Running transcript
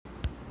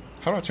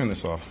How do I turn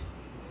this off?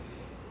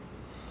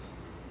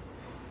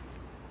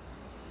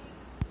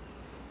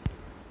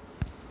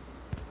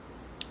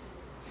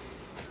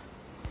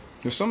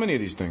 There's so many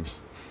of these things.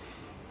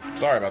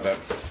 Sorry about that.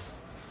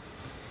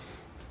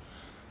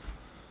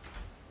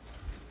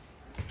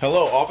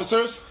 Hello,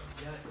 officers?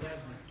 Yes,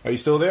 Desmond. Are you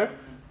still there?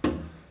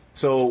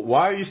 So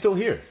why are you still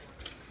here?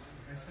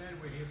 Like I said,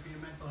 we're here for your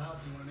mental health.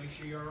 We want to make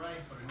sure you're all right,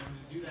 but in order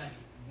to do that,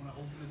 we want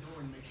to open the door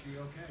and make sure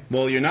you're okay.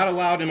 Well, you're not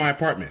allowed in my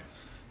apartment.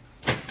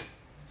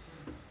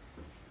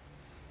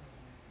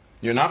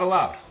 You're not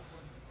allowed.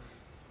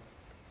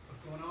 What's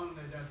going on in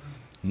there, Desmond?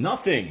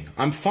 Nothing.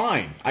 I'm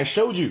fine. I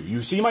showed you.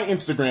 You see my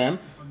Instagram.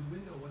 From the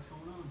window, what's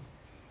going on?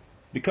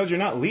 Because you're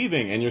not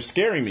leaving and you're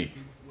scaring me.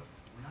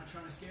 We're not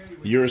trying to scare you.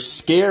 You're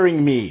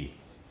scaring me.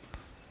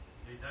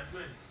 Hey,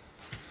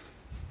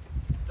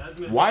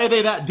 Desmond. Why are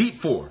they that deep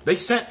for? They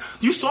sent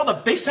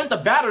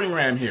the battering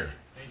ram here.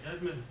 Hey,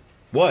 Desmond.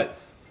 What?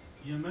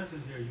 EMS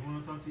is here. You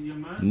want to talk to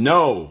EMS?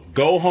 No.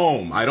 Go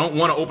home. I don't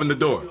want to open the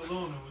door. You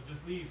alone and we'll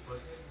just leave. But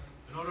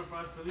in order for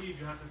us to leave,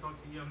 you have to talk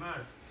to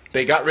EMS.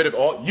 They got rid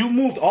of you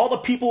moved all the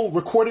people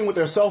recording with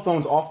their cell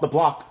phones off the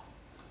block.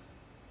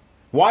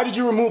 Why did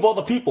you remove all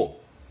the people?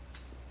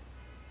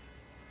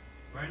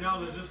 Right now,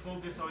 let's just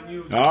focus on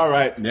you. All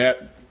right, yeah.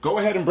 Go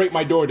ahead and break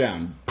my door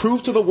down.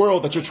 Prove to the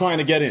world that you're trying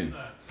to get in.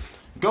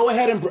 Go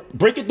ahead and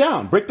break it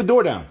down. Break the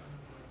door down.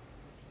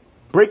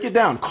 Break it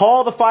down.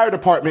 Call the fire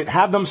department.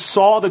 Have them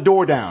saw the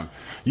door down.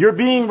 You're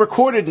being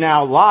recorded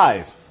now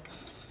live.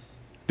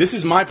 This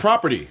is my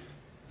property.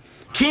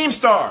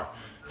 Keemstar,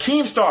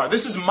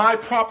 this is my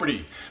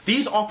property.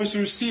 These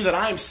officers see that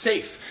I am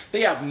safe.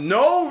 They have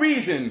no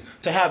reason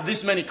to have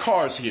this many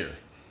cars here.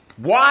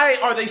 Why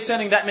are they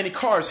sending that many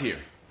cars here?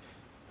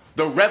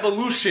 The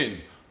revolution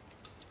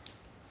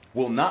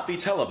will not be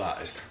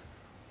televised.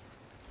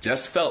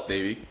 Just felt,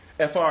 baby.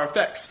 FR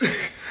effects.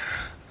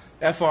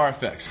 FR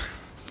effects.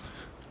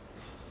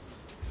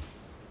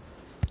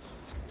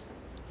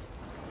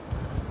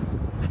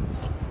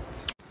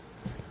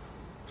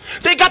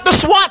 They got the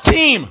SWAT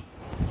team!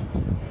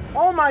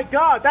 Oh my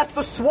God, that's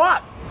the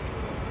SWAT!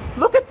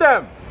 Look at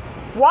them!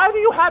 Why do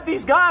you have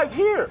these guys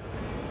here?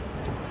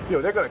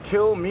 Yo, they're gonna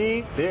kill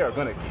me. They are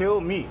gonna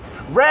kill me.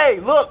 Ray,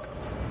 look!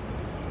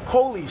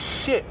 Holy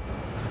shit.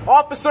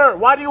 Officer,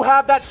 why do you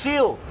have that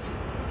shield?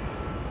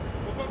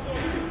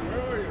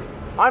 Where are you?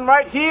 I'm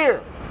right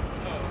here.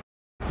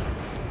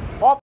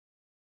 Officer,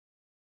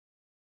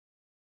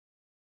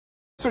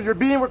 you're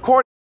being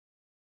recorded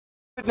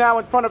now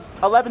in front of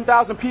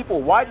 11,000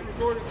 people. Why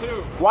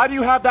do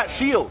you have that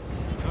shield?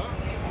 Huh?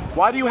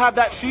 Why do you have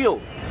that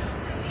shield?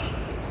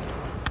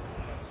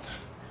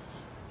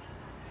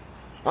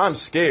 I'm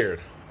scared.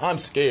 I'm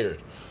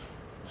scared.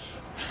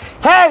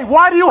 Hey,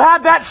 why do you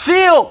have that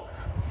shield?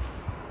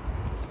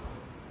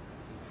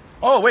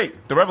 Oh,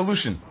 wait, the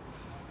revolution.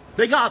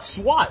 They got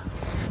SWAT.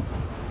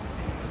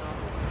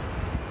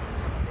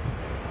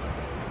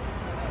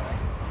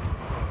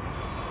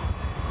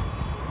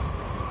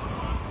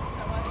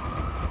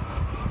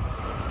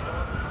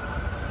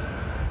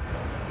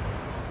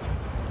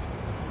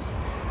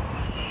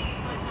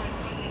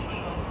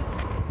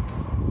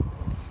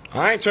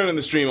 I ain't turning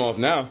the stream off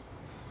now.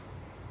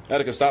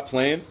 Etika, stop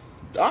playing.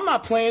 I'm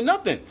not playing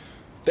nothing.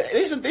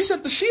 They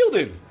sent the shield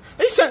in.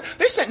 They sent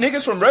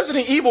niggas from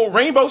Resident Evil,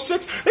 Rainbow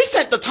Six. They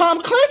sent the Tom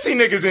Clancy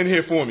niggas in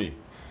here for me.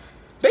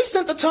 They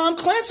sent the Tom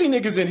Clancy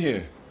niggas in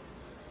here.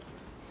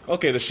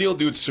 Okay, the shield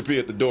dudes should be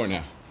at the door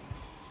now.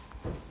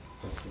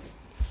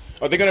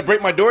 Are they gonna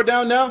break my door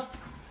down now?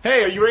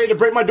 Hey, are you ready to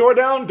break my door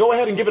down? Go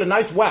ahead and give it a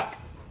nice whack.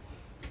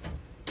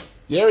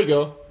 There we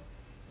go.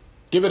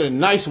 Give it a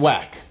nice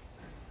whack.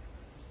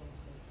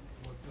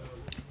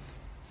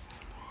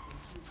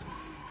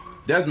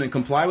 Desmond,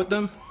 comply with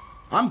them?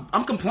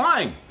 I'm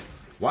complying.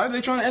 Why are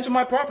they trying to enter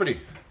my property?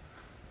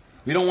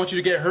 We don't want you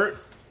to get hurt?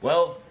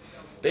 Well,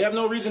 they have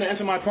no reason to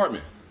enter my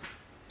apartment.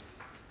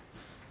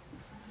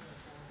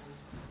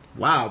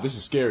 Wow, this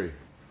is scary.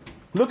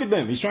 Look at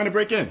them. He's trying to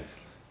break in.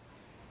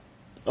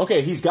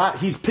 Okay, he's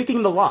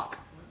picking the lock.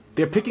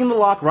 They're picking the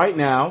lock right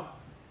now.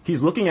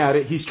 He's looking at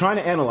it. He's trying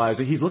to analyze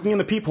it. He's looking in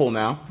the peephole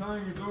now. I'm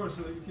tying your door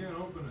so that you can't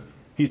open it.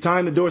 He's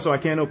tying the door so I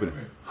can't open it.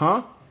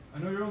 Huh? I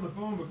know you're on the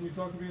phone, but can you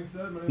talk to me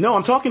instead? No,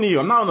 I'm talking to you.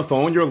 I'm not on the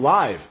phone. You're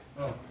live.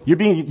 Oh. You're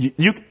being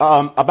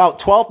about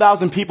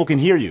 12,000 people can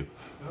hear you.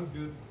 Sounds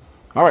good.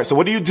 All right, so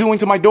what are you doing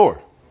to my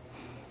door?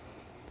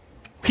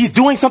 He's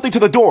doing something to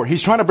the door.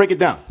 He's trying to break it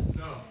down.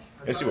 No.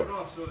 Yes, you it are.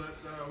 off so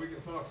that we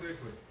can talk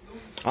safely.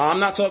 I'm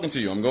not talking to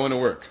you. I'm going to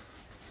work.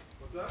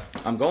 What's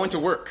that? I'm going to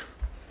work.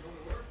 Going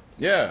to work?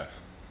 Yeah.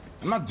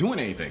 I'm not doing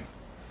anything.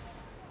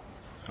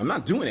 I'm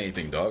not doing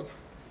anything, dog.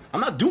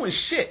 I'm not doing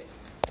shit.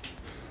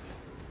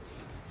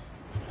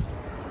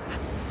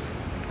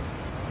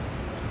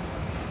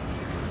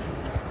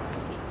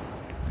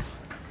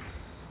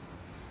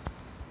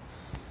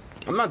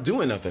 I'm not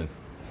doing nothing.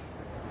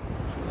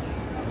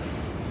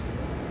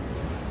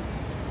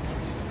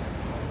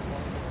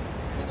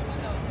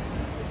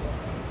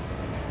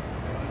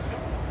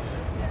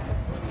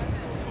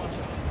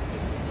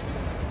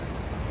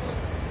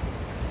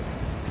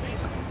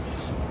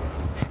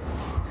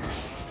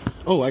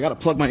 Oh, I gotta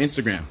plug my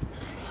Instagram.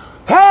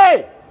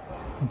 Hey!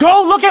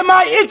 Go look at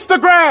my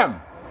Instagram!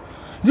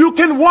 You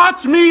can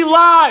watch me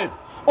live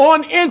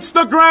on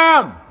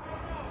Instagram.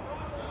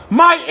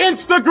 My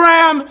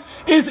Instagram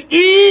is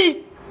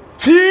Etika.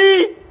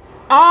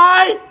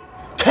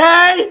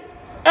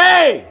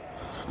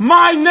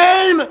 My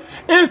name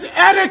is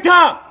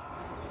Etika.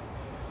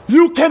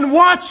 You can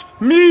watch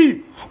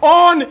me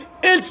on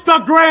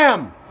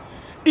Instagram.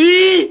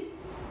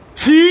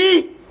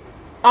 Etika.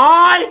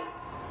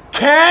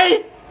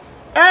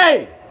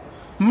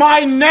 My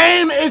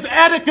name is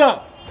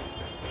Etika.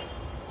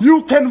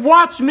 You can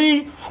watch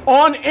me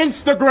on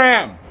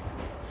Instagram.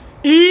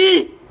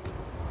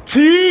 Etika.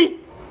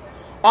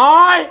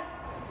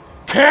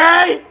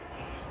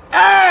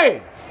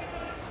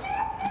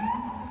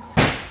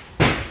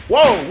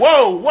 Whoa,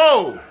 whoa,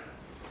 whoa.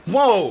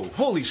 Whoa,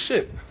 holy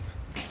shit.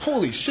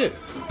 Holy shit.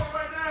 Open the door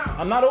right now.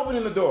 I'm not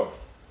opening the door.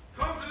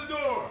 Come to the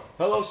door.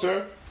 Hello,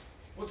 sir.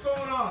 What's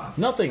going on?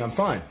 Nothing, I'm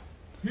fine.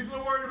 People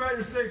are worried about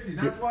your safety.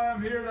 That's why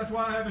I'm here. That's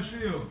why I have a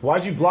shield.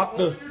 Why'd you block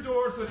the... Open your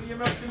door so the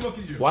EMS can look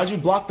at you. Why'd you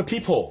block the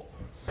peephole?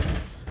 Can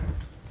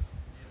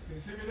you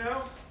see me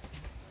now?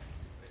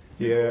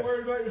 Yeah, People are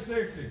worried about your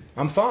safety.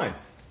 I'm fine.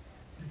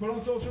 You put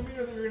on social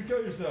media that you're going to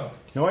kill yourself.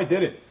 No, I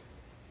didn't.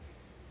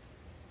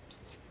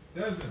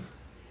 Desmond.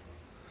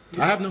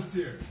 I have no... EMS is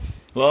here.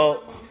 Well,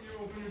 Look at you.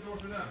 Open your door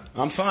for them.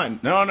 I'm fine.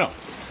 No, no.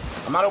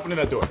 I'm not opening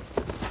that door.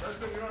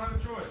 Desmond, you don't have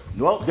a choice.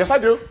 Well, yes, I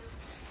do.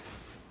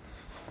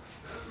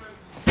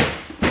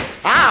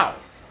 Ow!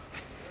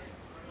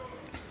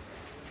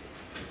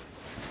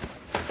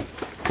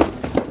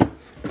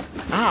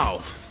 Ow.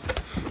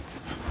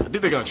 I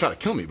think they're gonna try to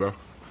kill me, bro.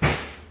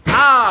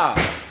 Ah!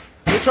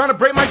 They're trying to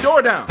break my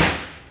door down.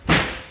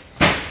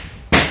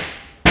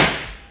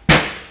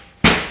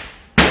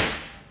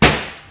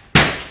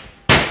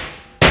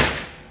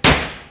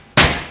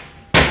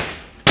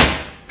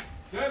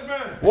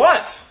 Desmond,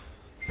 What?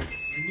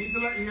 you need to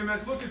let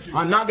EMS look at you.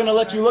 I'm not gonna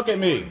let you look at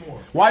me.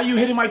 Why are you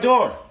hitting my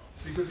door?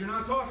 Because you're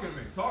not talking to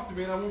me. Talk to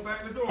me and I won't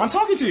bang the door. I'm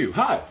talking to you.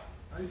 Hi.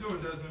 How you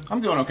doing, Desmond? I'm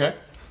doing okay.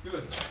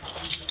 Good.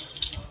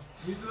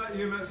 You need to let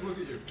EMS look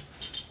at you.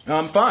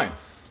 I'm fine.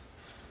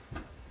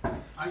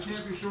 I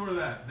can't be sure of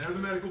that. They're the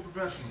medical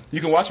professionals.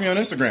 You can watch me on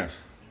Instagram.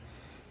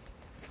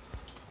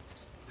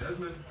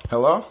 Desmond,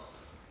 Hello?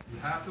 you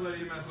have to let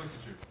EMS look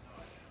at you.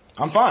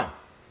 I'm fine.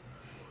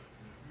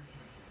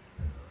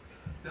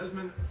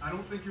 Desmond, I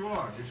don't think you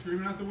are. You're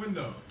screaming out the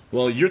window.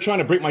 Well, you're trying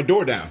to break my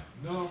door down.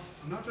 No,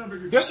 I'm not trying to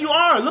break your... Yes, you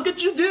are. Look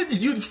what you did.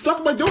 You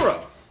fucked my door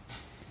up.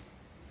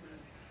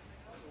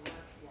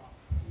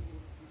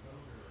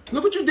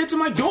 Look what you did to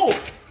my door.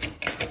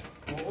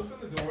 Well, open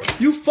the door.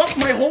 You fucked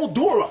my whole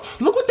door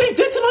up. Look what they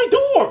did to my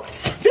door.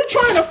 They're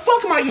trying to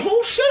fuck my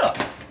whole shit up.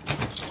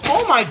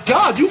 Oh my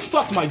God, you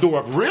fucked my door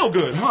up real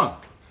good, huh?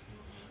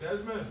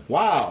 Desmond,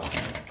 Wow.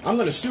 I'm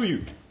gonna sue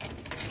you.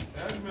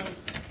 Desmond.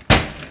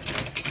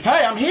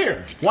 Hey, I'm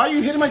here. Why are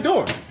you hitting my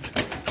door?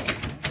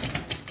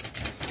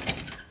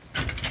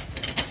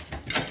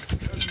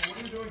 Desmond, what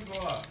are you doing to the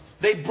lock?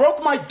 They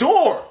broke my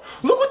door.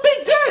 Look what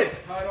they did.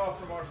 Tied off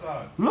from our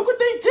side. Look what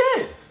they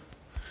did.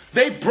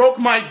 They broke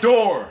my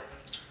door.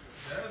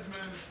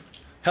 Desmond,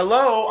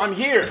 Hello, I'm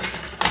here.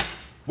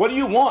 What do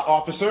you want,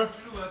 officer? I want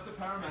you to let the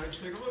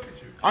paramedics take a look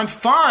at you. I'm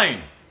fine.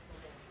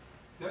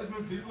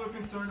 Desmond, people are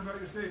concerned about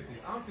your safety.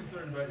 I'm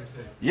concerned about your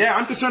safety. Yeah,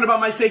 I'm concerned about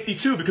my safety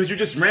too because you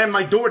just rammed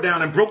my door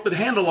down and broke the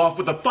handle off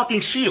with a fucking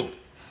shield.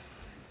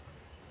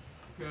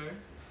 Okay?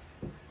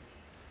 So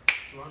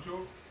why don't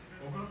you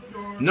open up the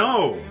door?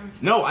 No,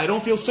 Hands. no, I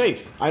don't feel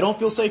safe. I don't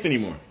feel safe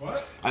anymore.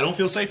 What? I don't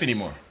feel safe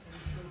anymore.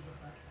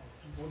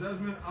 Well,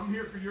 Desmond, I'm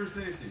here for your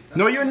safety. That's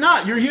No, you're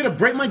not. You're here to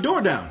break my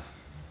door down.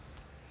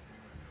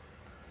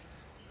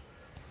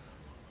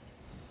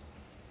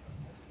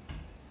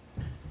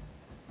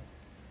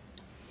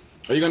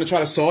 Are you going to try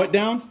to saw it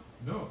down?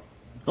 No.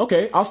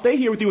 Okay, I'll stay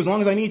here with you as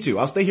long as I need to.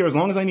 I'll stay here as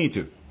long as I need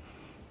to.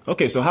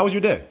 Okay, so how was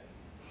your day?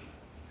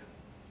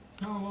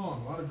 Kind of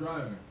long. A lot of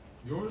driving.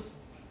 Yours?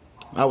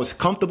 I was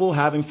comfortable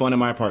having fun in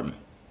my apartment.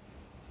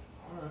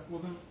 All right. Well,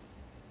 then,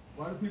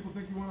 why do people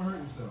think you want to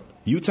hurt yourself?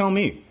 You tell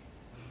me.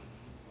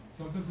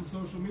 Something from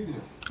social media.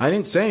 I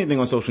didn't say anything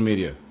on social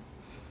media.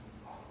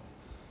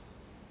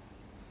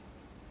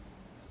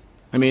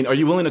 I mean, are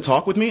you willing to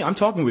talk with me? I'm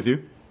talking with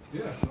you.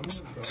 Yeah. I'm willing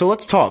to talk. So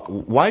let's talk.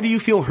 Why do you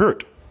feel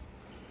hurt?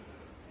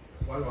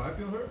 Why do I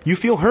feel hurt? You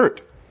feel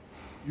hurt.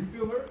 You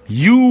feel hurt?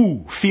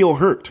 You feel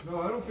hurt.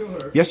 No, I don't feel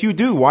hurt. Yes, you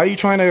do. Why are you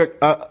trying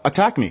to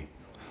attack me?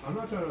 I'm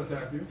not trying to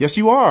attack you. Yes,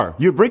 you are.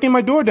 You're breaking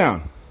my door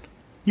down.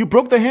 You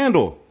broke the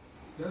handle.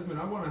 Desmond,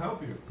 I want to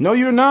help you. No,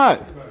 you're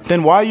not.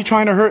 Then why are you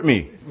trying to hurt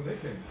me? It's when they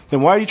came.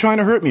 Then why are you trying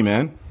to hurt me,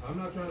 man? I'm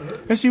not trying to hurt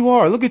you. Yes, you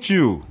are. Look at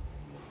you.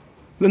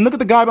 Then look at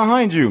the guy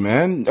behind you,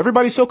 man.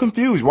 Everybody's so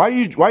confused. Why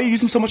are you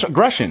using so much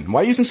aggression?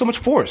 Why are you using so much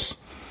force?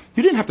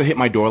 You didn't have to hit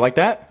my door like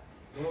that.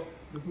 Well,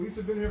 the police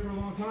have been here for a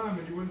long time,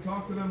 and you wouldn't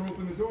talk to them or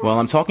open the door. Well,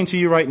 I'm talking to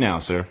you right now,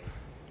 sir.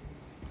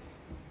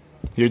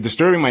 You're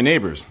disturbing my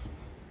neighbors.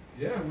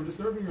 Yeah, we're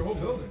disturbing your whole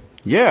building.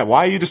 Yeah,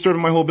 why are you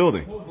disturbing my whole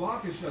building? The whole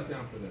block is shut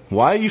down for this.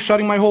 Why are you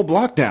shutting my whole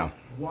block down?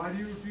 Why do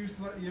you refuse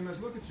to let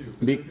EMS look at you?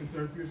 Be- You're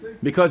concerned for your safety.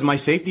 Because my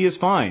safety is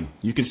fine.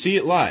 You can see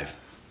it live.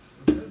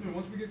 Desmond,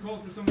 once we get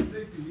called for someone's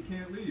safety, we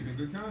can't leave in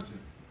good conscience.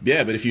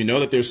 Yeah, but if you know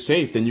that they're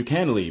safe, then you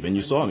can leave, and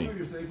you saw me.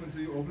 You're safe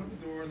until you open up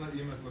the door and let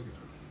EMS look at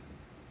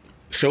you.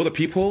 Show the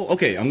peephole?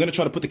 Okay, I'm going to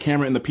try to put the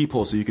camera in the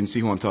peephole so you can see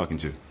who I'm talking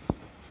to.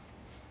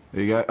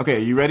 There you go. Okay,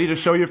 you ready to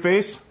show your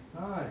face?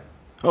 Hi,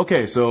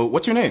 Okay, so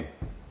what's your name?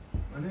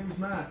 my name is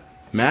Matt.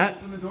 Matt?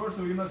 Open the door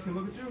so EMS can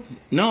look at you?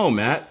 No,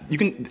 Matt. You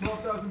can...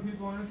 12,000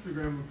 people on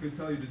Instagram could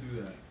tell you to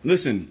do that.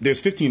 Listen, there's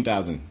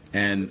 15,000,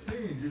 and...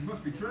 15, you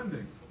must be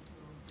trending.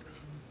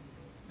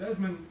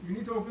 Desmond, you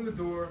need to open the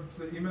door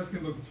so that EMS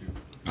can look at you.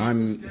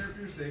 I'm... Scared for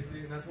your safety,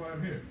 and that's why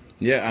I'm here.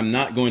 Yeah, I'm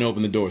not going to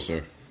open the door,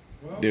 sir.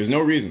 Well, There's no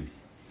reason.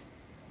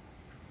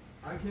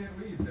 I can't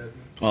leave, Desmond.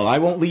 Well, I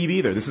won't leave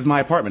either. This is my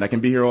apartment. I can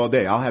be here all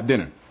day. I'll have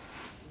dinner.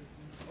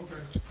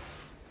 Okay.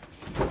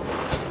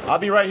 I'll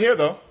be right here,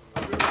 though.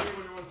 I'll be with you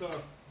when you want to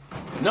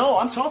talk. No,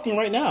 I'm talking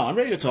right now. I'm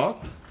ready to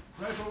talk.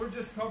 Right, but we're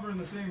just covering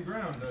the same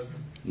ground,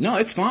 Desmond. No,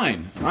 it's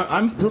fine.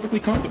 I'm perfectly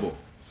comfortable.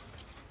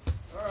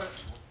 All right.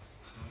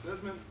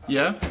 Desmond,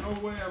 Yeah? there's no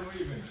way I'm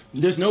leaving.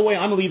 There's no way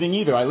I'm leaving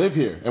either. I live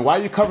here. And why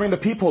are you covering the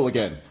peephole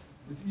again?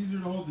 It's easier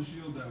to hold the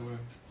shield that way.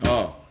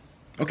 Oh.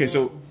 Okay,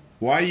 so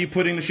why are you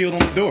putting the shield on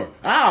the door?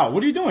 Ow!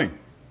 What are you doing?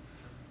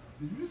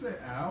 Did you just say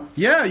ow?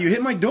 Yeah, you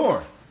hit my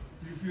door.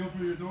 You feel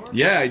for your door?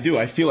 Yeah, I do.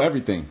 I feel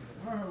everything.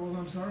 All right, well,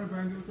 I'm sorry I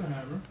banged it with the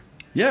hammer.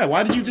 Yeah,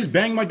 why did you just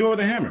bang my door with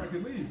a I hammer?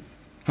 can leave.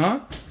 Huh?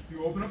 If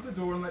you open up the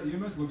door and let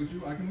EMS look at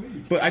you, I can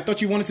leave. But I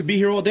thought you wanted to be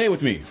here all day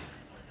with me.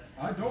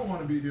 I don't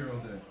want to be here all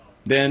day.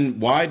 Then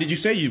why did you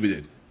say you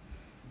did?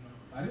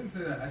 I didn't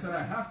say that. I said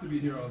I have to be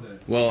here all day.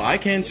 Well, I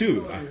can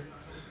too. Go here.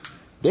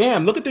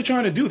 Damn, look what they're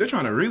trying to do. They're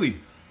trying to really...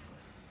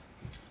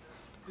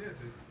 Yeah,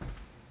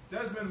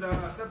 Desmond,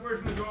 step away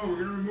from the door. We're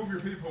going to remove your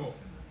peephole.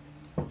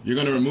 You're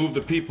going to remove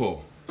the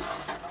peephole.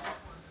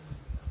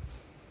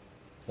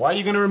 Why are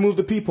you going to remove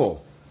the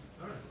peephole?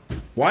 All right.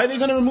 Why are they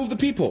going to remove the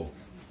peephole?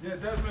 Yeah,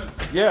 Desmond,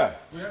 Yeah.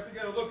 we have to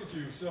get a look at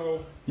you,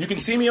 so You can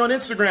see me on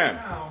Instagram.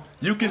 now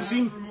You can I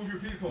see... have to remove your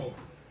peephole.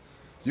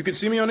 You can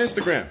see me on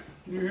Instagram.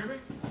 Can you hear me?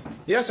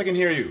 Yes, I can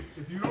hear you.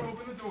 If you don't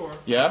open the door,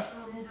 Yeah? I have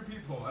to remove your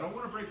peephole. I don't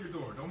want to break your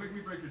door. Don't make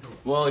me break your door.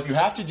 Well, if you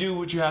have to do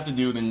what you have to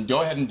do, then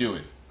go ahead and do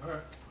it. All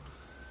right.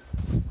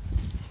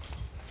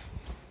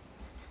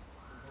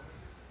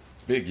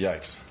 Big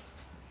yikes.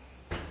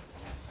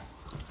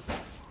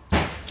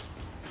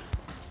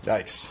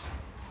 Yikes.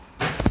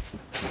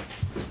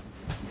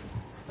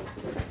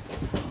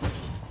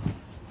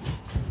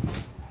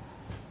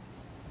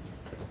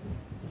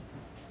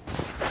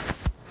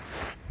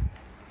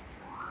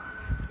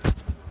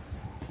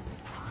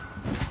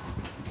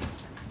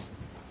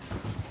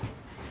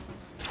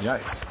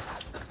 Yikes.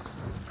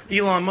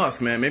 Elon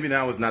Musk, man, maybe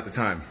now is not the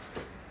time.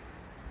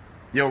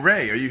 Yo,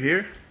 Ray, are you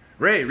here?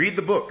 Ray, read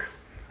the book.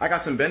 I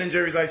got some Ben &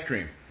 Jerry's ice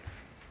cream.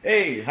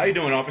 Hey, how you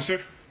doing,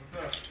 officer?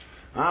 What's up?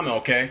 I'm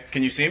okay.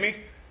 Can you see me?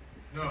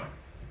 No.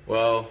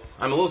 Well,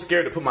 I'm a little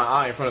scared to put my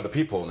eye in front of the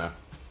peephole now.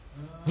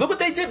 Look what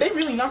they did. They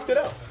really knocked it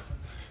out.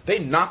 They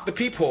knocked the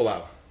peephole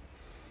out.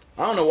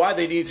 I don't know why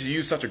they needed to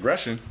use such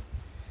aggression.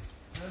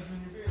 Desmond,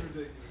 you're being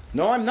ridiculous.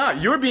 No, I'm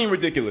not. You're being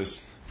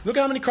ridiculous. Look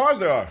how many cars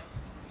there are.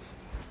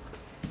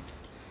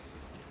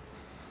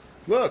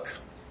 Look,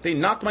 they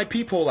knocked my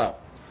peephole out.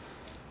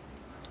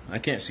 I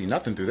can't see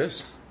nothing through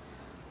this.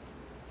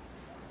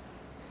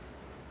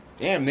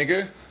 Damn,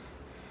 nigga.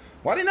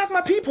 Why they knock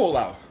my peephole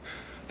out?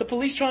 The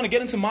police trying to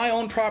get into my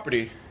own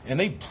property, and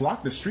they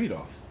blocked the street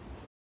off.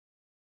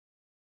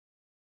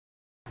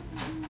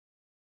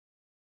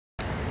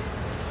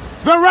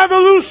 The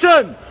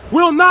revolution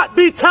will not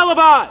be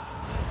televised.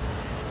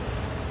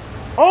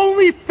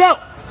 Only felt.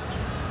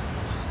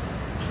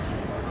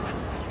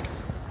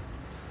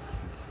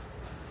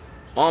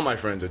 All my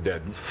friends are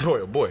dead.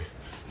 Boy, oh boy.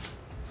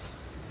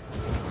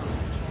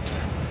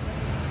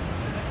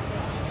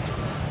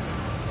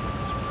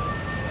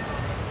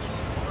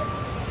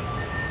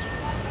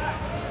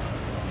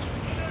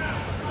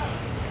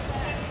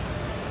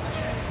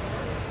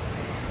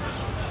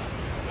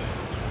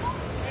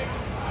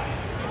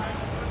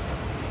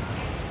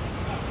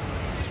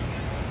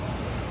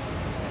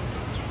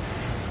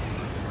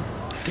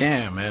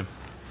 Damn, man.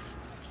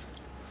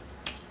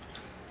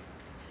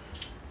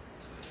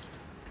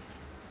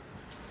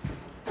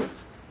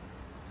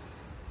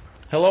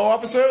 Hello,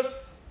 officers?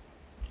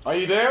 Are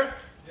you there?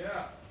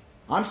 Yeah.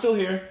 I'm still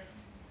here.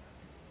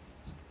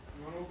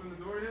 You want to open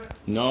the door yet?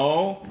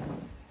 No.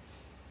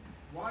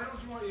 Why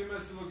don't you want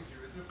EMS to look at you?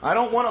 It's a... I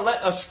don't want to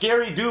let a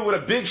scary dude with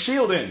a big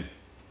shield in.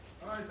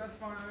 All right, that's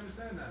fine. I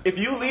understand that. If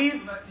you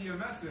leave... Let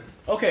EMS in.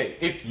 Okay,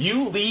 if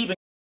you leave and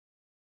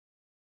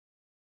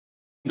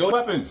go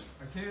weapons,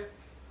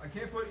 I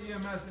can't put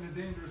EMS in a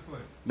dangerous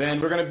place. then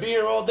we're going to be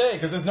here all day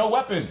because there's no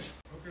weapons.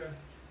 Okay.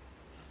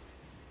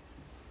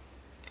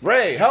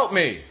 Ray, help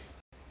me.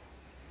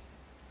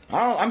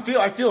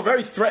 I feel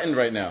very threatened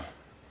right now.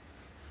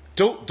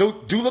 Do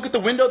look at the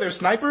window. There's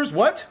snipers.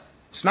 What?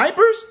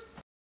 Snipers?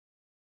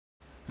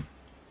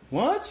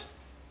 What?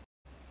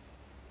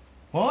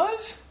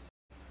 What?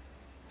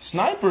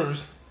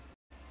 Snipers?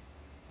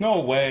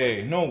 No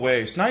way. No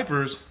way.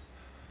 Snipers?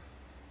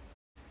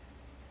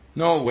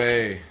 No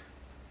way.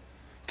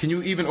 Can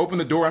you even open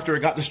the door after it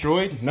got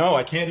destroyed? No,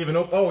 I can't even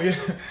open. Oh, yeah.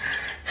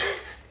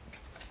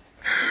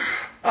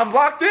 I'm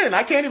locked in.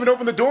 I can't even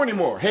open the door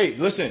anymore. Hey,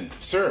 listen,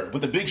 sir,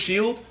 with the big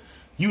shield,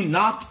 you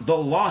knocked the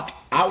lock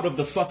out of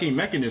the fucking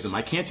mechanism.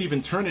 I can't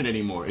even turn it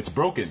anymore. It's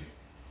broken.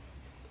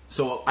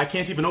 So I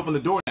can't even open the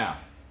door now.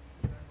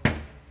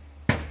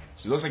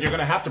 So it looks like you're going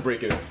to have to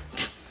break it.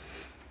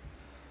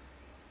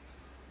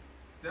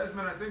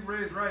 Desmond, I think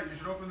Ray's right. You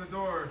should open the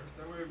door.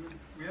 That way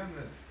we end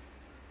this.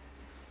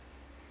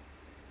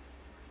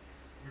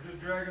 We're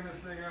just dragging this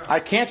thing out. I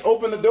can't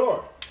open the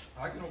door.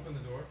 I can open the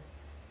door.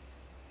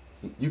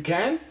 You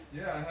can?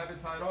 Yeah, I have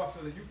it tied off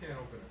so that you can't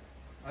open it.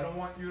 I don't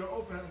want you to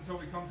open it until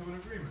we come to an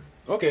agreement.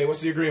 Okay,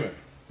 what's the agreement?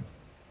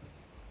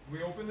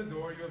 We open the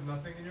door, you have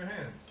nothing in your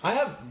hands. I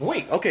have,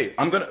 wait, okay,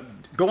 I'm going to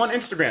go on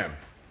Instagram.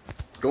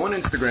 Go on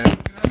Instagram. You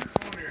can have your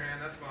phone in your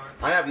hand, that's fine.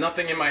 I have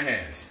nothing in my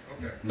hands.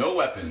 Okay. No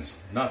weapons,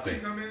 nothing.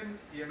 You come in,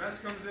 EMS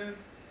comes in.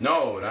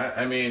 No,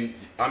 I mean,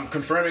 I'm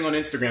confirming on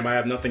Instagram I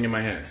have nothing in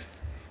my hands.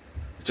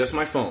 It's just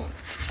my phone.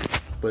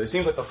 But it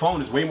seems like the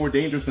phone is way more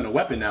dangerous than a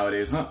weapon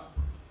nowadays, huh?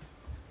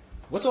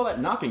 What's all that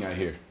knocking I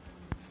hear?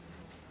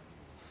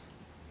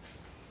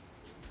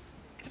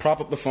 Prop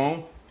up the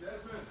phone.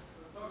 Desmond,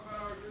 let's talk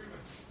about our agreement.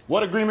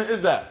 What agreement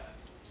is that?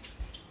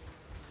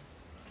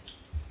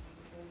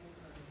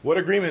 What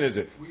agreement is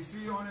it? We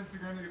see you on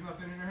Instagram that you have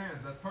nothing in your hands.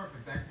 That's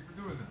perfect. Thank you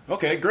for doing that.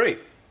 Okay, great.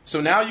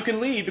 So now you can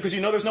leave because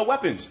you know there's no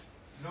weapons.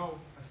 No,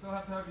 I still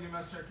have to have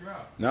EMS check you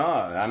out. No,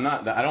 I'm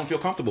not. I don't feel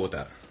comfortable with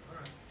that. All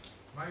right.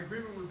 My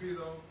agreement would be,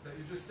 though, that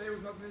you just stay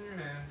with nothing in your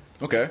hands.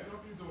 Okay. Open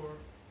up your door.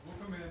 We'll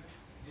come in.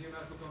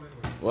 EMS will come in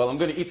with you. Well, I'm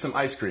going to eat some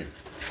ice cream.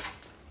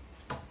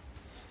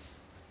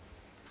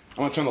 I'm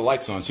going to turn the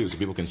lights on, too, so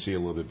people can see a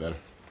little bit better.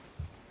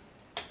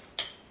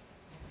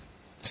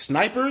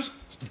 Snipers?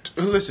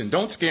 Listen,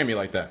 don't scare me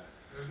like that.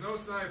 There's no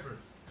snipers.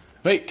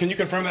 Wait, can you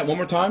confirm that one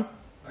more time?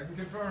 I can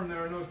confirm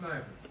there are no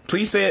snipers.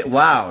 Please say it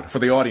loud for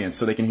the audience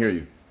so they can hear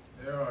you.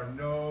 There are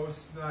no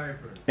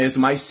snipers. Is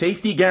my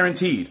safety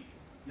guaranteed?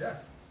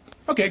 Yes.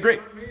 Okay, great.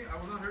 Hurt me, I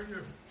will not hurt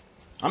you.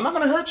 I'm not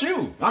going to hurt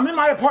you. I'm in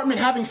my apartment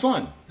having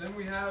fun. Then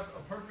we have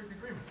a perfect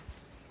agreement.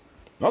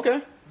 Okay.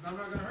 'Cause I'm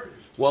not going to hurt you.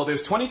 Well,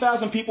 there's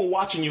 20,000 people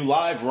watching you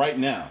live right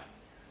now.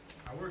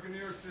 I work in New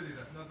York City.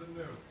 That's nothing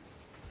new.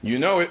 You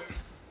know it.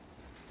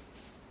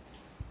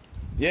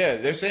 Yeah,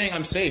 they're saying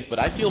I'm safe, but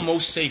I feel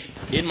most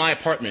safe in my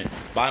apartment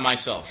by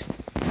myself.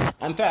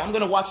 In fact, I'm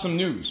going to watch some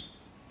news.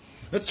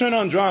 Let's turn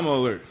on drama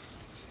alert.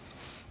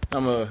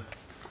 I'm going to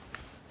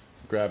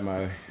grab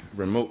my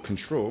remote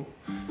control.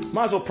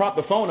 Might as well prop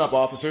the phone up,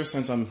 officer,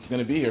 since I'm going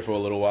to be here for a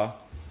little while.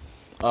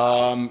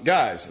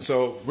 Guys,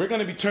 so we're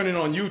going to be turning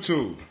on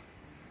YouTube.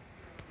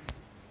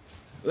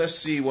 Let's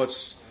see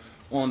what's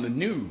on the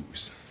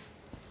news.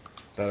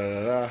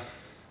 Da-da-da-da.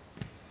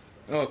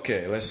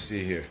 Okay, let's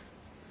see here.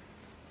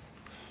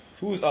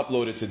 Who's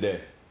uploaded today?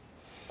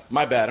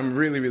 My bad. I'm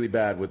really, really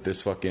bad with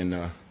this fucking...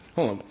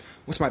 hold on.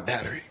 What's my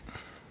battery?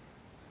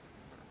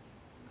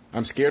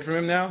 I'm scared from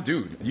him now?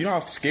 Dude, you know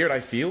how scared I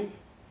feel?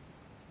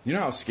 You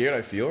know how scared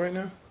I feel right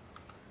now?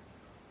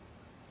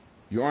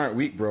 You aren't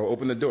weak, bro.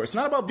 Open the door. It's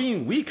not about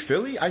being weak,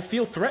 Philly. I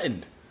feel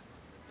threatened.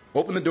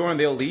 Open the door and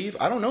they'll leave?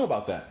 I don't know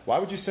about that. Why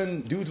would you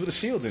send dudes with the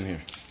shields in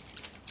here?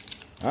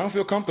 I don't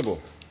feel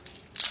comfortable.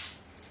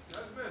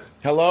 Desmond,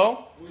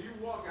 Hello? will you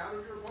walk out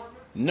of your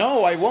apartment?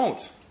 No, I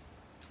won't.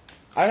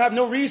 I have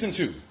no reason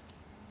to.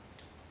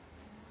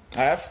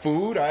 I have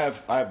food, I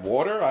have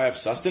water, I have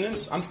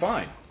sustenance. I'm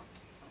fine.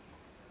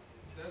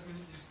 Desmond,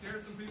 you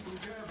scared some people who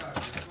care about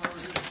you. That's why we're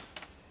here.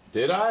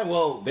 Did I?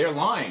 Well, they're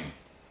lying.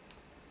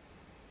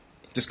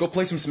 Just go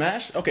play some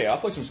Smash? Okay, I'll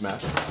play some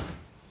Smash.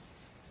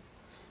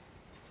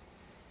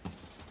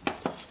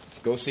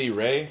 Go see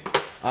Ray.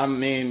 I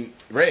mean,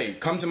 Ray,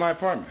 come to my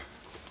apartment.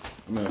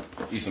 I'm gonna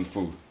eat some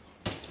food.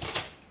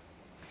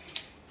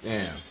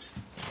 Damn.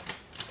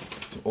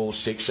 It's an old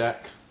Shake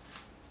Shack.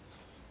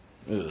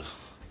 Ugh.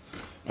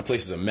 My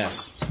place is a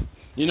mess.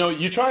 You know,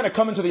 you're trying to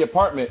come into the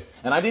apartment,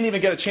 and I didn't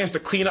even get a chance to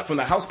clean up from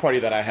the house party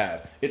that I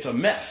had. It's a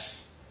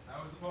mess.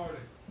 How was the party?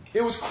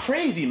 It was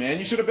crazy, man.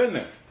 You should have been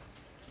there.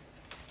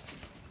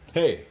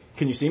 Hey,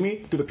 can you see me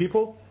through the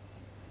peephole?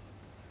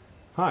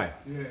 Hi.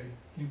 Yeah. Can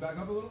you back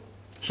up a little?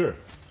 Sure.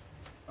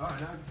 All right,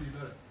 now I can see you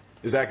better.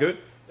 Is that good?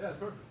 Yeah, it's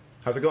perfect.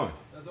 How's it going?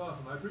 That's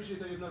awesome. I appreciate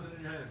that you have nothing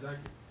in your hands. Thank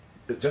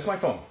you. Just my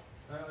phone.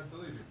 I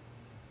believe you.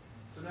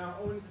 So now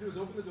all we need to do is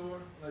open the door,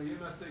 let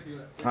EMS take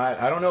you.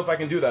 I don't know if I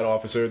can do that,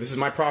 officer. This is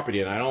my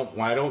property,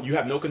 and you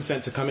have no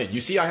consent to come in.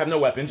 You see I have no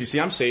weapons. You see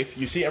I'm safe.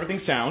 You see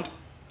everything's sound.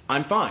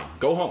 I'm fine.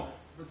 Go home.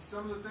 But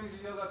some of the things you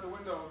yelled out the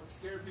window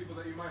scared people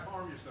that you might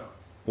harm yourself.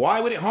 Why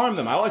would it harm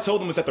them? All I told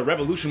them was that the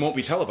revolution won't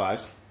be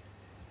televised.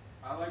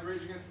 I like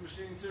Rage Against the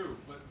Machine too,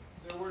 but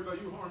they're worried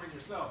about you harming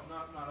yourself,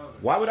 not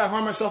others. Why would I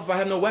harm myself if I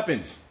had no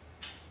weapons?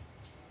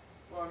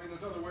 Well, I mean,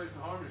 there's other ways to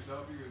harm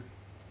yourself. You could...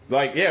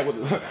 Like, yeah,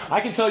 well,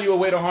 I can tell you a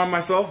way to harm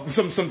myself.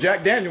 Some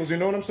Jack Daniels, you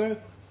know what I'm saying?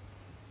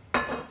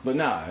 But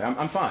nah,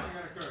 I'm fine. Blessing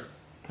and a curse.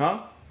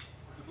 Huh?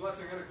 It's a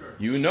blessing and a curse.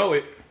 You know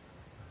it.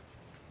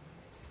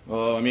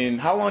 Well, I mean,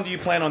 how long do you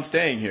plan on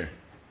staying here?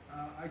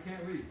 I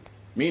can't leave.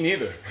 Me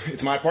neither.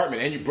 It's my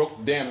apartment, and you broke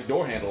the damn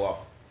door handle off.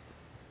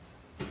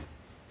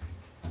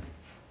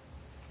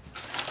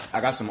 I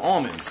got some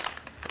almonds.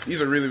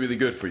 These are really, really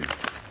good for you.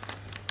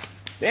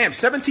 Damn,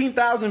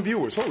 17,000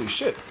 viewers. Holy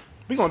shit.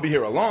 We're going to be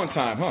here a long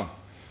time, huh?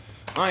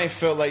 I ain't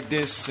felt like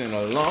this in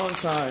a long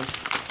time.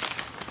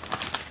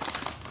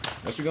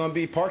 Guess we're going to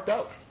be parked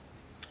out.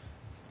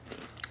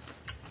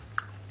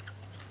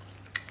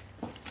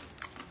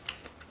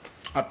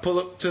 I pull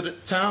up to the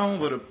town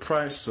with a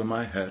price on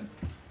my head.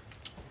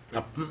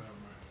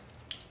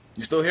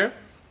 You still here?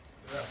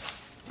 Yeah.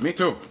 Me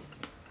too.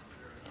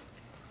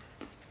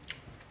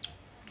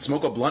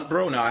 Smoke a blunt,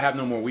 bro? No, I have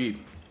no more weed.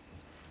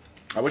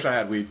 I wish I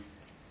had weed.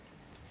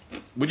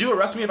 Would you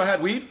arrest me if I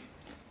had weed?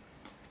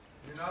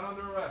 You're not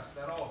under arrest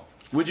at all.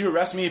 Would you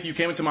arrest me if you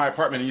came into my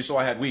apartment and you saw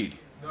I had weed?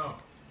 No.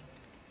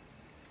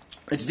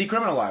 It's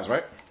decriminalized,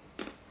 right?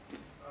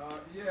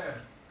 Yeah,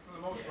 for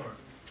the most part.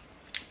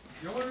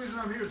 The only reason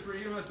I'm here is for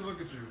EMS to look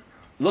at you.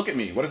 Look at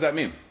me. What does that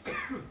mean?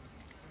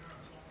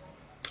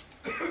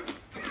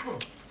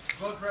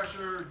 Blood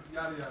pressure,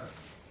 yada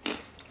yada.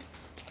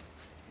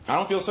 I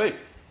don't feel safe.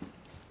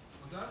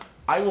 What's that?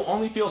 I will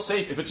only feel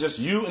safe if it's just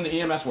you and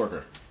the EMS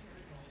worker.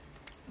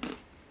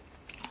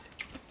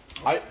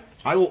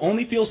 I will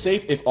only feel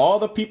safe if all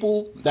the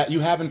people that you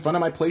have in front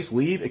of my place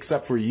leave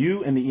except for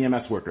you and the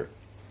EMS worker.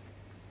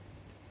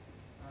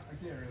 I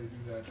can't really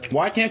do that.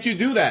 Why can't you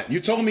do that?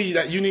 You told me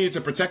that you needed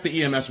to protect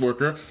the EMS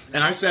worker,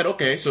 and I said,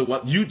 okay, so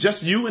what?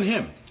 Just you and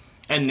him.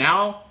 And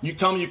now you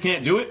tell me you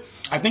can't do it?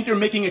 I think you're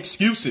making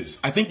excuses.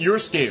 I think you're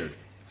scared.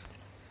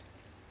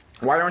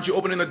 Why aren't you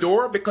opening the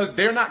door? Because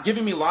they're not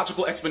giving me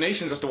logical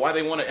explanations as to why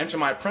they want to enter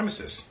my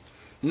premises.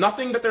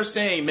 Nothing that they're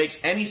saying makes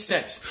any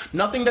sense.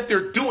 Nothing that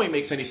they're doing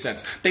makes any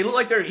sense. They look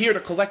like they're here to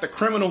collect a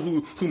criminal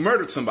who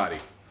murdered somebody.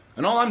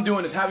 And all I'm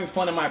doing is having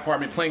fun in my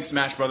apartment, playing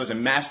Smash Brothers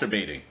and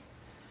masturbating.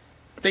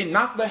 They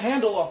knocked the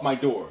handle off my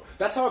door.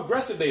 That's how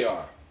aggressive they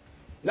are.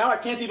 Now I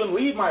can't even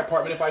leave my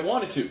apartment if I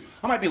wanted to.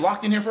 I might be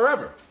locked in here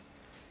forever.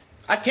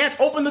 I can't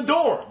open the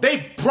door.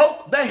 They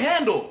broke the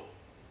handle.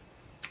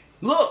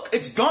 Look,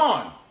 it's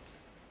gone.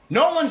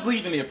 No one's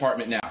leaving the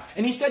apartment now.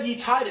 And he said he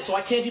tied it so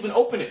I can't even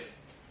open it.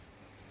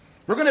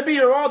 We're going to be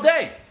here all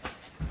day.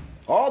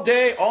 All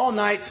day, all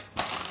night.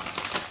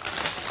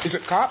 Is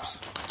it cops?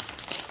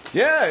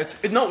 Yeah,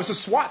 no, it's a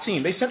SWAT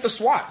team. They sent the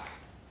SWAT.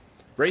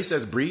 Ray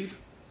says breathe.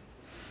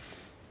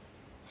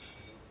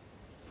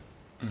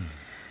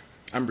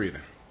 I'm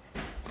breathing.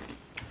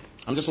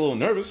 I'm just a little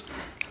nervous.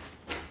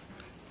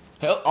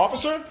 Hell,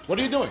 officer, what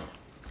are you doing?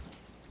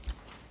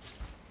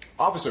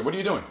 Officer, what are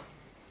you doing?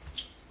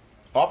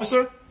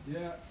 Officer?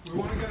 Yeah, we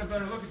want to get a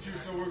better look at you,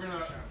 so we're going to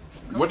cut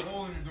What- a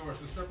hole in your door,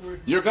 so step away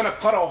from You're going to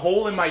cut a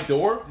hole in my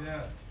door?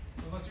 Yeah,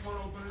 unless you want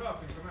to open it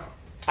up and come out.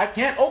 I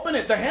can't open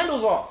it. The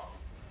handle's off.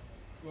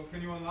 Well,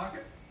 can you unlock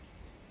it?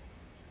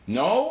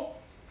 No?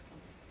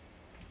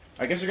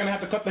 I guess you're going to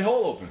have to cut the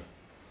hole open.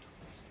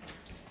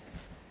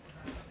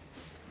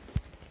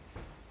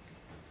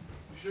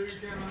 You sure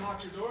you can't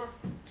unlock your door?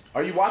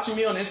 Are you watching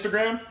me on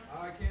Instagram?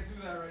 I can't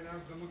do that right now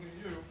because I'm looking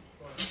at you.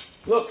 But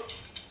Look,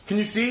 can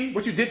you see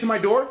what you did to my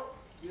door?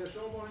 yeah,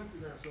 show them on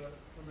Instagram so that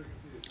somebody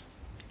can see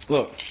it.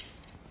 Look.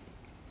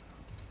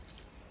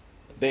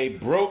 They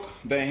broke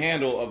the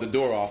handle of the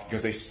door off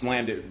because they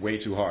slammed it way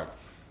too hard.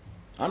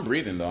 I'm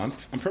breathing, though.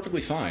 I'm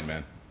perfectly fine,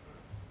 man.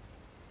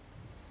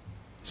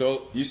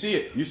 So, you see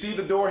it. You see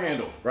the door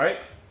handle, right?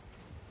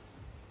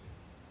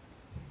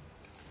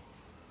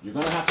 You're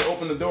going to have to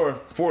open the door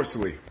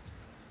forcefully.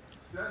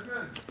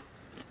 Desmond,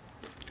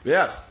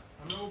 Yes.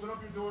 I'm going to open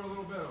up your door a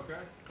little bit, okay?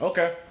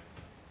 Okay.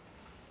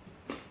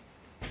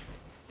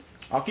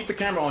 I'll keep the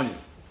camera on you.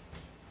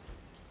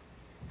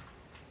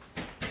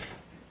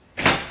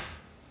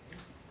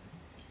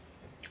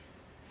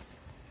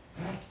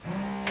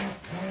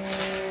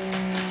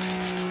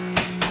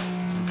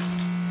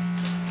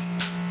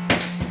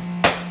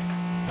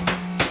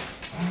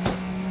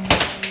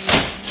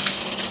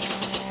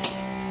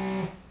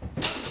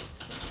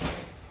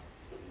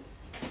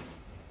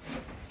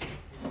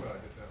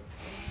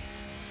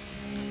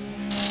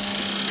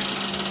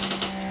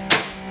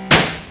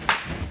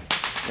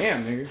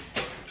 Damn, nigga.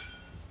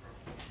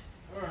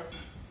 All right.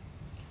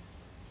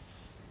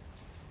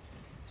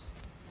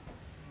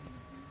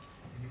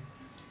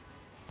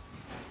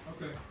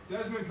 Okay,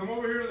 Desmond, come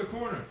over here to the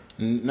corner.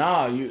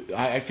 Nah,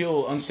 I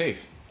feel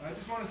unsafe. I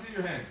just want to see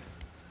your hands.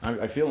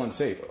 I feel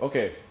unsafe.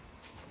 Okay.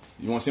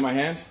 You want to see my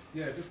hands?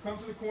 Yeah, just come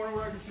to the corner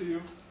where I can see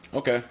you.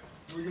 Okay.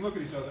 We can look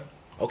at each other.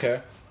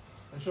 Okay.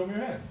 And show me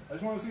your hands. I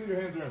just want to see that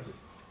your hands are empty.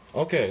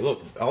 Okay,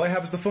 look. All I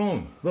have is the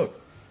phone. Look.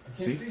 I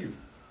can't see you.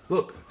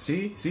 Look.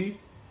 See?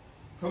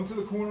 Come to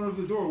the corner of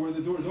the door where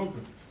the door is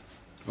open.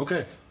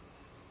 Okay.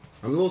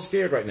 I'm a little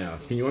scared right now.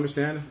 Can you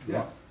understand?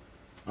 Yes.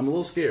 I'm a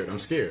little scared. I'm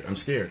scared. I'm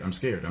scared. I'm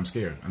scared. I'm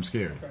scared. I'm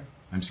scared. Okay.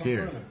 I'm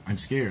scared. further. I'm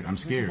scared. I'm Reach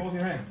scared. with both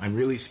your hands. I'm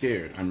really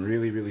scared. I'm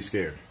really, really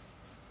scared.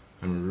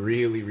 I'm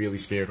really, really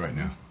scared right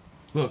now.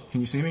 Look,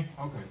 can you see me?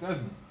 Okay,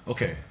 Desmond.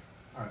 Okay.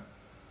 All right.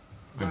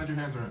 Glad your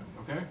hands are empty,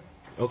 okay?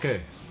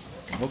 Okay.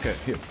 Okay.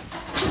 Here.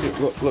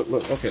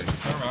 Look. Okay.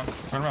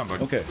 Turn around,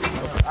 buddy. Okay.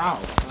 Ow.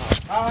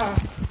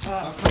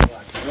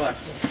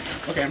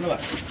 Relax. Okay, I'm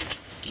relaxed.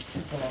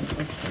 Hold on.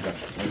 I got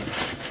you.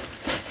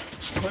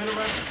 Play it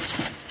around.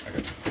 I got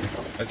you.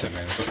 That's it,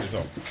 man. It's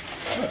all.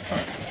 That's all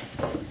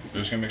right. We're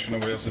just gonna make sure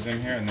nobody else is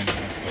in here, and then you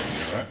can still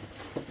here,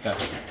 right?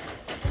 Gotcha.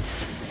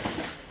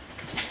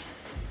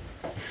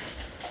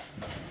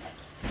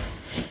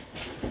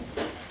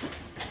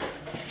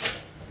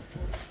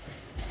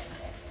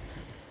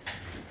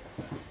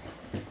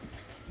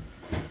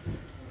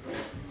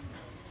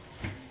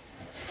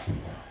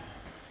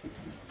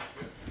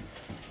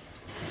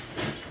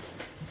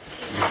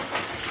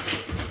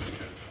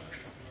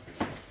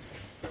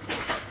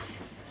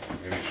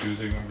 Any shoes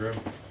that you want to grab?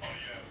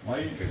 Why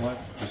are you? What?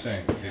 Just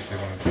saying, in case they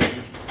want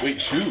to.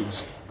 Wait,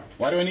 shoes?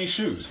 Why do I need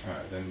shoes? All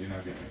right, then you're not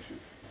getting any shoes.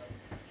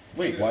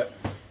 Wait, what?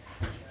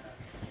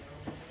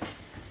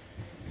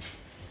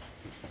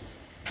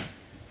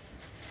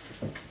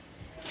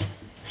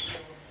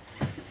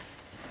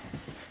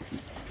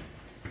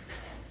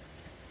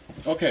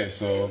 Okay,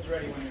 so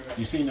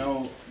you see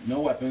no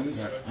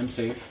weapons. Right. I'm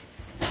safe.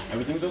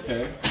 Everything's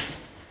okay.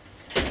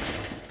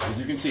 As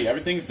you can see,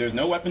 there's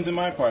no weapons in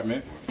my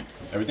apartment.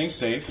 Everything's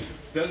safe.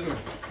 Desmond.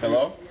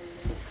 Hello?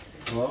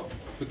 Hello?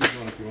 Put these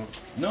on if you want.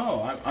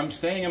 No, I'm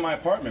staying in my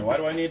apartment. Why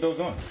do I need those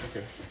on?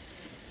 Okay.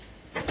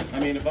 I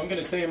mean, if I'm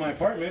gonna stay in my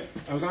apartment,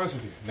 I was honest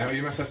with you. Now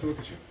EMS has to look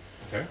at you.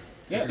 Okay?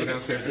 yeah, You have to go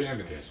downstairs to the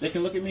ambulance. they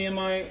can look at me in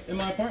my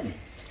apartment.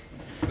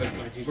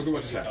 Desmond, look at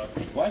what just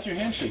happened. Why is your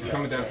hand shaking?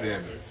 Coming down to the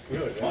ambulance.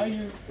 Why are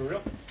you? For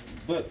real?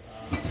 But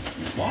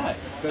why?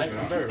 Desmond,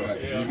 I'm very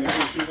relaxed. You can put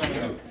your shoes on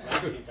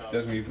too.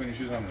 Desmond, you putting your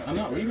shoes on? Or not? I'm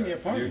not leaving the You're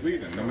apartment.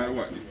 leaving, no matter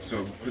what.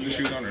 So put the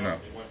shoes on or no?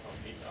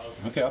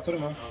 Okay, I'll put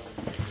them on.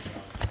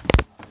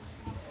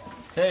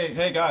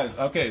 Hey guys.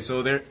 Okay,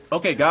 so they're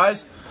okay,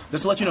 guys.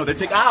 Just to let you know, they're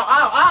taking.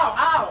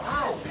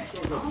 Ow!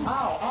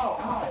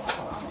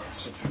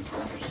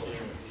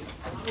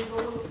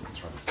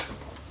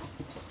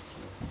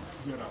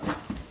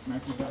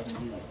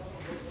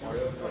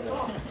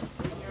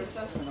 Your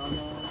assessment on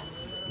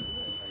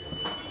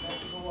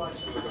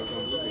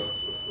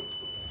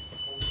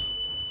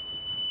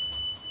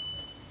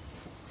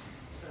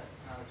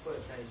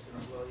toilet trays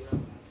as well, yeah.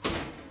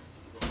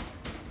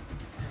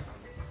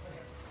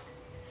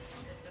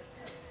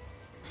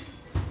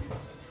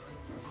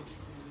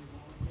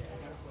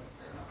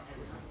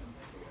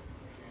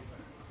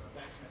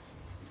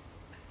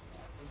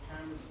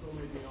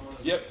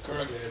 Yep,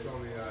 correct. It's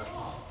only,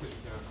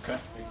 Okay.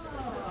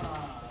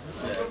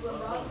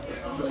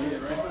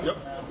 Yep.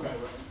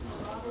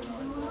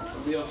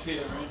 Nobody else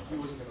here, right? He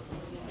wasn't gonna.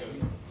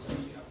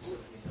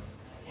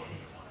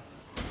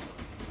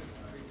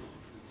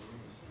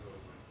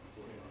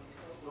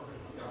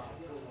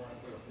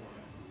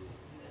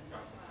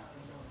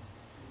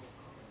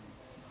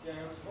 Yeah,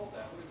 I was told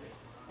that. What is it?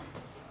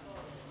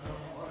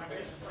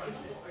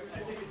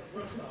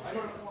 I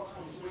don't know what's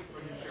supposed to wait for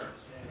insurance.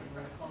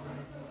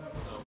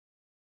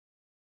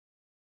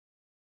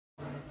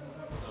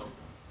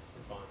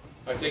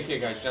 All right, take care,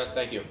 guys. John,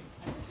 thank you.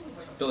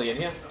 Billy, in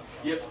here?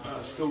 Yep,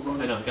 still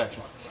running. I know,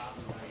 gotcha.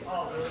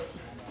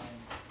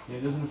 Yeah,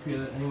 it doesn't appear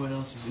that anyone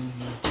else is in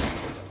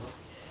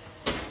here.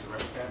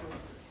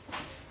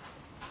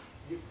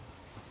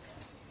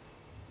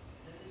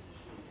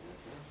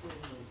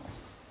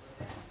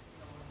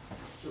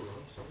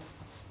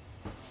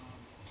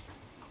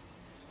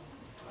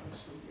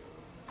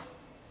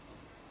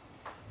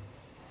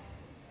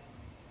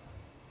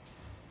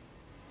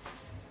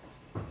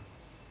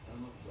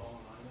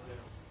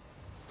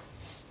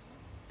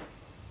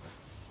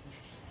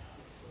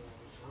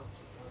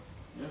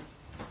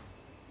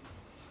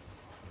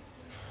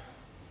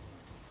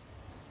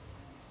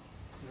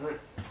 Alright.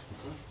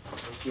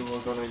 Let's do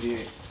work on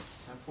 98.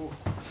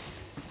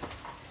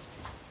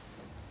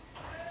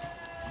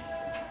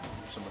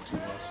 Someone to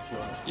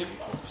secure. Yep.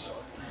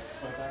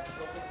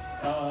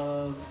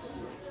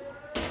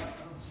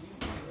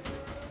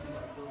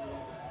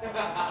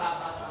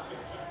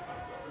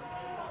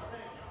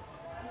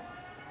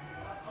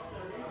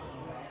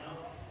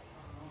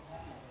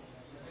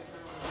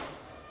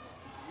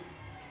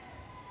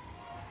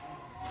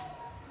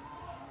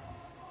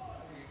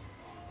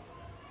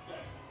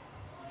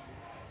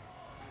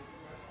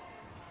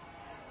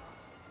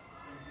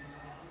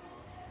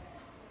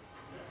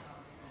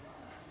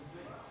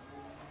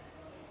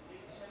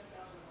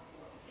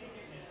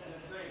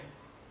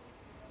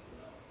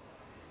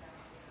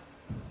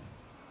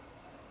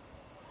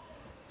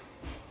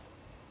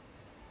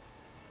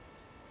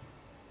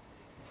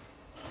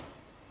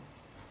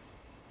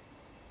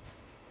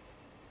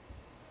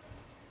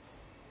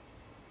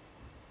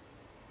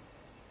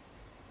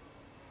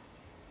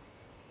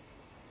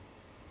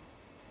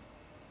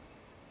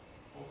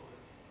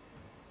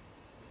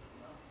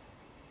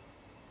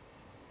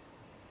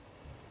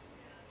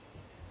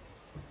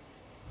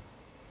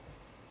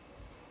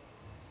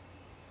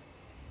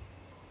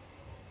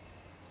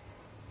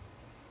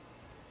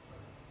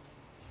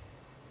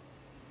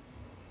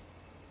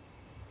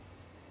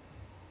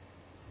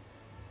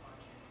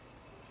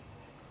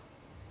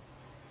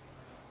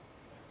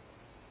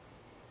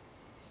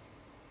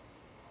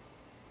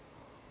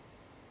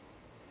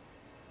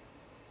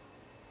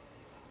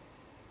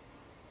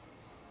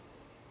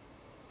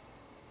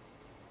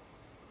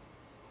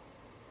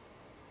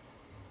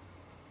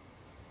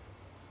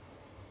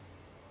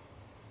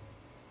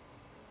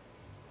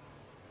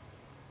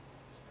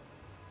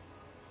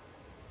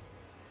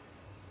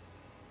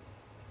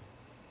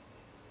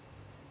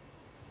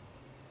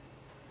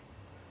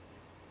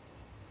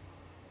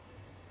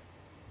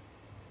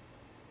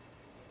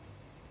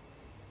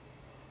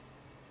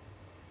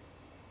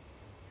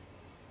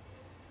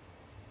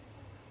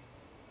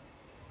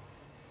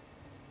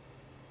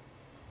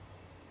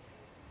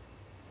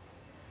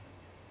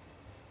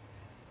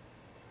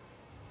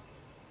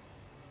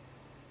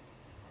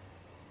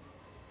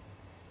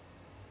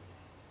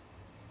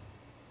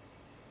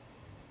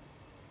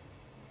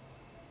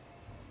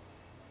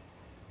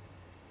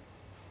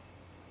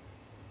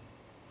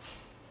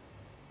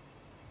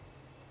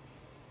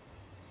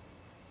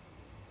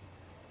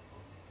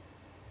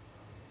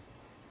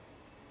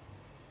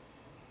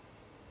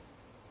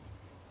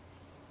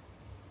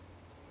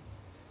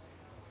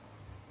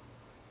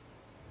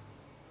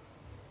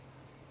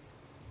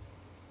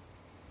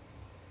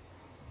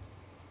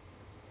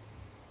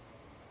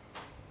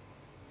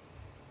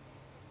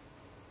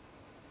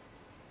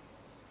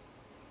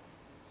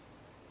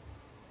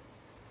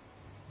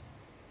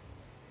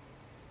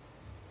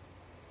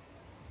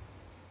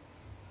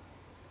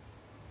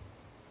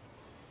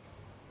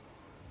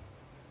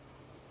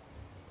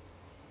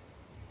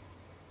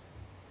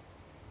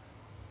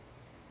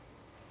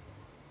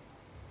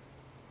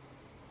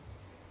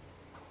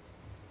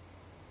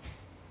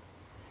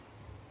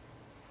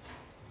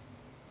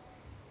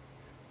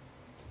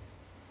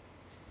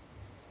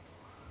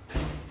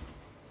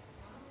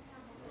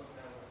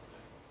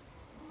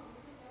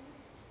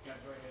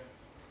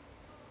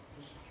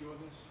 to secure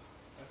this?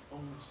 That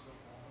phone is still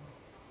on.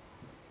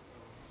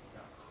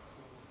 Yeah.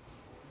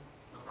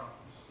 No problem.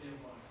 Just stand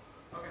by.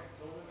 Okay.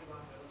 Don't let me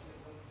laugh at it.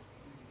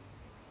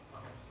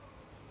 Okay.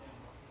 Stand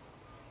by.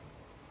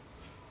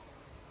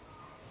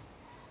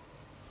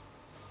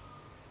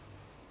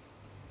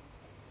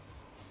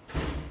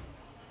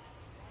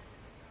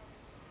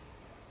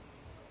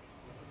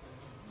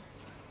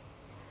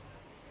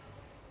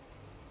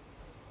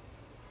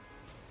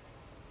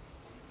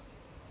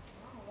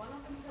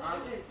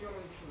 Yeah, if you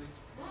want to leave.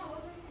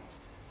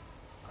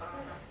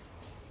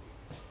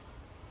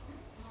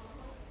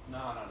 No.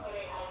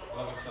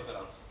 Looking for something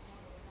else.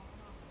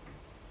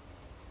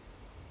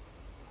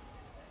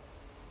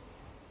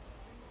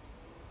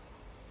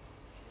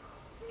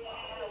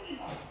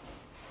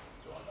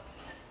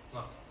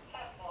 Look.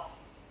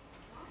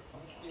 How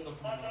much do you look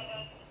for?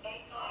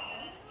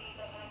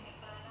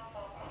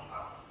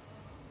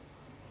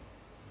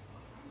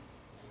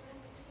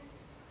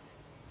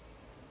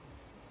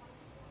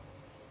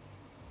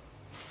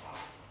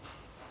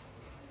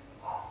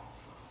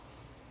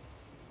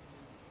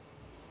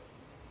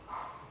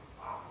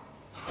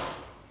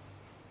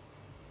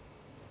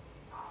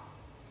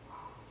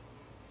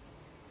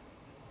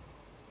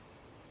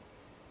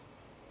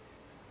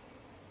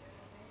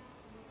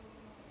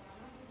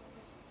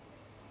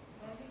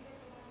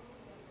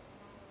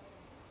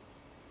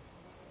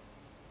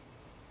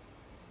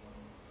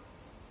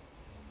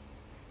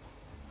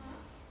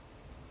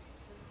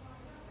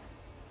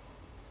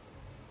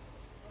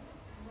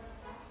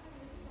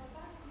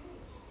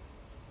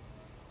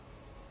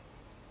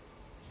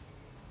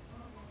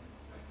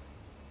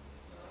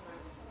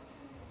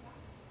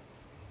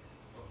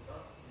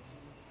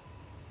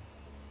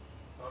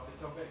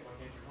 It's okay. Why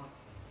can't you run?